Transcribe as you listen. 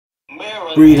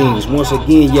Greetings once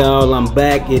again, y'all. I'm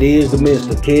back. It is the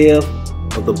Mr. Kev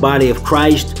of the body of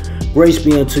Christ. Grace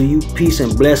be unto you, peace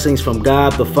and blessings from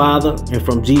God the Father and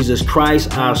from Jesus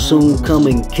Christ, our soon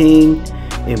coming King.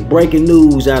 And breaking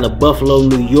news out of Buffalo,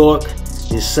 New York,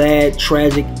 this sad,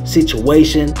 tragic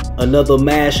situation. Another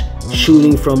mass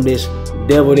shooting from this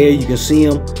devil there. You can see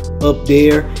him up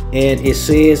there, and it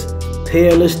says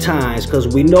perilous times, because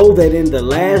we know that in the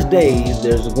last days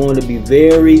there's going to be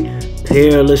very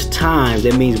perilous times.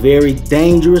 That means very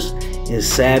dangerous and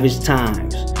savage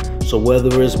times. So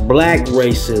whether it's black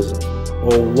racism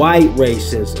or white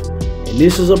racism, and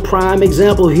this is a prime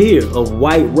example here of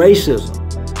white racism.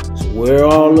 So where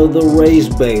are all of the race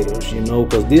baiters, you know,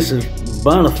 because this is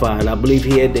bona fide. I believe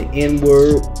he had the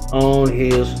N-word on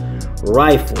his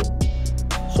rifle.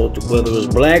 So whether it's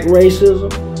black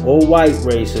racism or white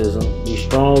racism, we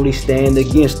strongly stand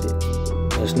against it.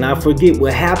 Let's not forget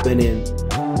what happened in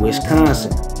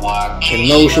Wisconsin,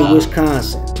 Kenosha,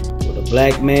 Wisconsin, where the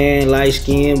black man, light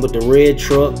skinned with the red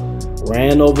truck,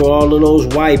 ran over all of those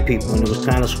white people, and it was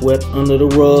kind of swept under the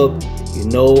rug. You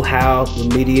know how the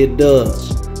media does.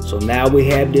 So now we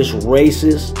have this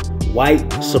racist, white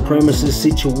supremacist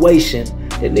situation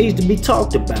that needs to be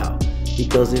talked about,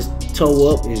 because it's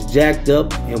toe up, it's jacked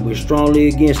up, and we're strongly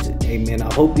against it. Amen.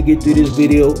 I hope to get through this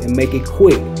video and make it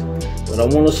quick. But I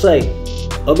want to say,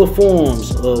 other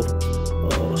forms of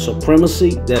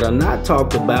supremacy that are not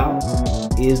talked about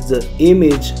is the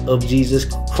image of Jesus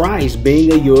Christ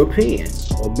being a European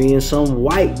or being some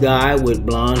white guy with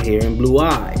blonde hair and blue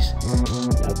eyes.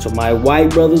 Now, to my white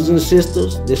brothers and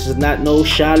sisters, this is not no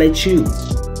shot at you.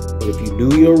 But if you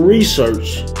do your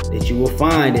research, that you will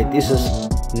find that this is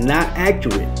not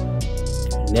accurate.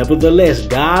 Nevertheless,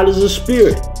 God is a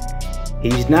spirit.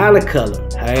 He's not a color.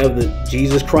 However,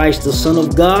 Jesus Christ, the Son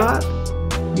of God,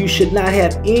 you should not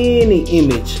have any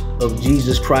image of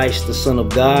Jesus Christ, the Son of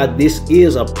God. This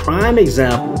is a prime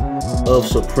example of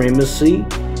supremacy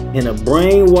and a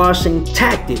brainwashing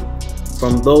tactic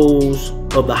from those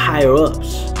of the higher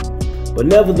ups. But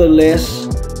nevertheless,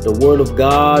 the word of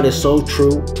God is so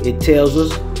true. It tells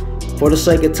us, for the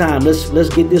sake of time, let's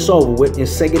get this over with. In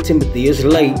 2 Timothy, it's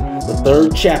late, the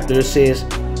 3rd chapter, it says,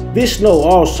 "This know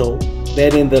also,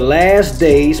 that in the last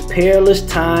days perilous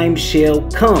times shall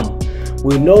come."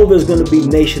 We know there's going to be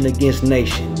nation against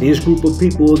nation. This group of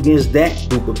people against that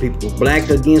group of people.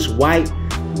 Black against white,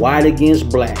 white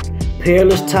against black.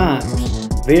 Perilous times,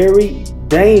 very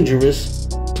dangerous,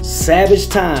 savage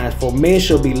times. For men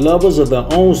shall be lovers of their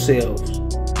own selves.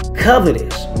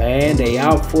 Covetous, man. They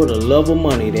out for the love of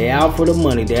money. They out for the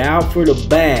money. They out for the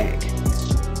bag.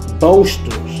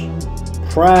 Boasters,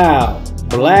 proud,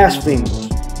 blasphemers,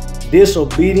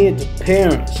 disobedient to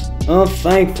parents,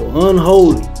 unthankful,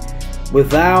 unholy,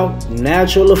 without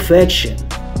natural affection,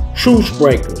 truce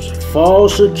breakers,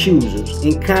 false accusers,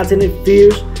 incontinent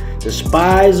fierce,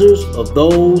 despisers of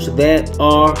those that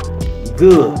are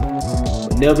good.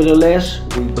 But nevertheless,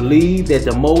 we believe that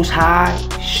the Most High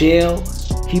shall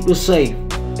keep us safe.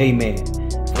 Amen.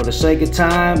 For the sake of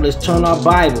time, let's turn our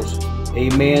Bibles,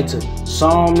 amen, to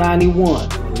Psalm 91.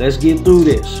 Let's get through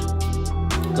this,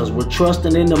 because we're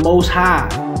trusting in the Most High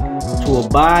to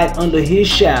abide under His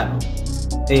shadow,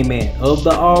 amen, of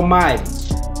the Almighty.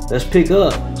 Let's pick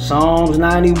up Psalms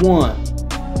 91.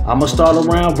 I'm going to start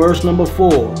around verse number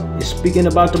 4. It's speaking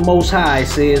about the Most High. It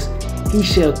says, "He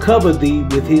shall cover thee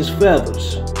with his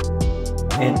feathers,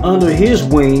 and under his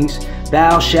wings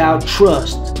thou shalt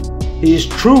trust. His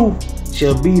truth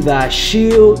shall be thy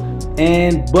shield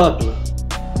and buckler.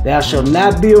 Thou shalt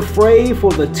not be afraid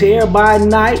for the terror by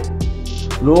night,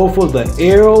 nor for the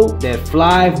arrow that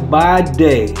flieth by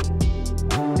day."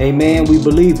 Amen. We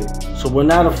believe it, so we're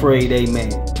not afraid.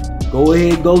 Amen. Go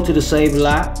ahead, go to the Save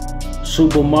Lot,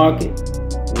 supermarket,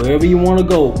 wherever you want to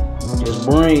go. Just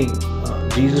bring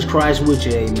Jesus Christ with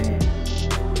you. Amen.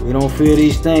 We don't fear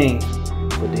these things,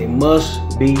 but they must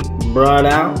be brought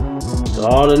out to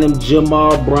all of them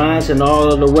Jamal Bryants and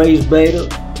all of the race baiters.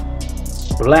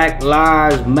 Black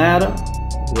Lives Matter.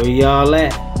 Where y'all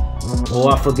at? Oh,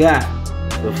 I forgot.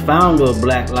 The founder of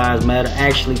Black Lives Matter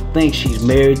actually thinks she's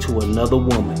married to another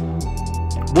woman.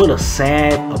 What a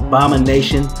sad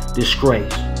abomination,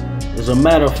 disgrace. As a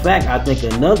matter of fact, I think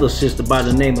another sister by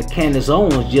the name of Candace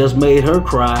Owens just made her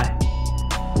cry.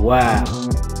 Wow.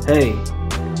 Hey,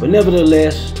 but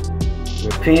nevertheless,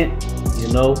 repent, you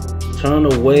know, turn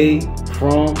away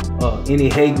from any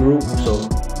hate groups or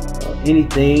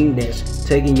anything that's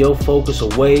taking your focus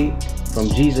away from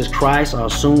Jesus Christ, our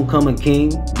soon coming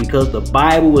King, because the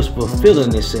Bible is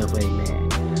fulfilling itself. Amen.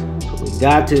 So we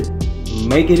got to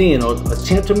make it in, or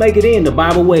attempt to make it in the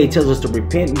Bible way. It tells us to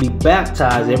repent and be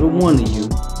baptized, every one of you,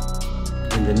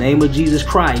 in the name of Jesus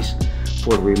Christ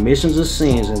for the remissions of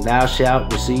sins, and thou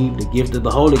shalt receive the gift of the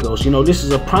Holy Ghost. You know, this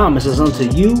is a promise. It's unto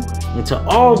you and to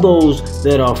all those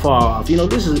that are far off. You know,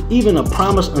 this is even a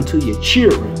promise unto your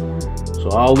children. So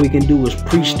all we can do is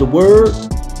preach the word.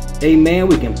 Amen.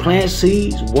 We can plant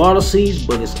seeds, water seeds,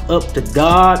 but it's up to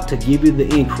God to give you the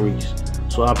increase.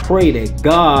 So I pray that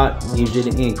God gives you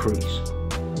the increase.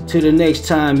 Till the next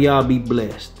time, y'all be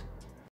blessed.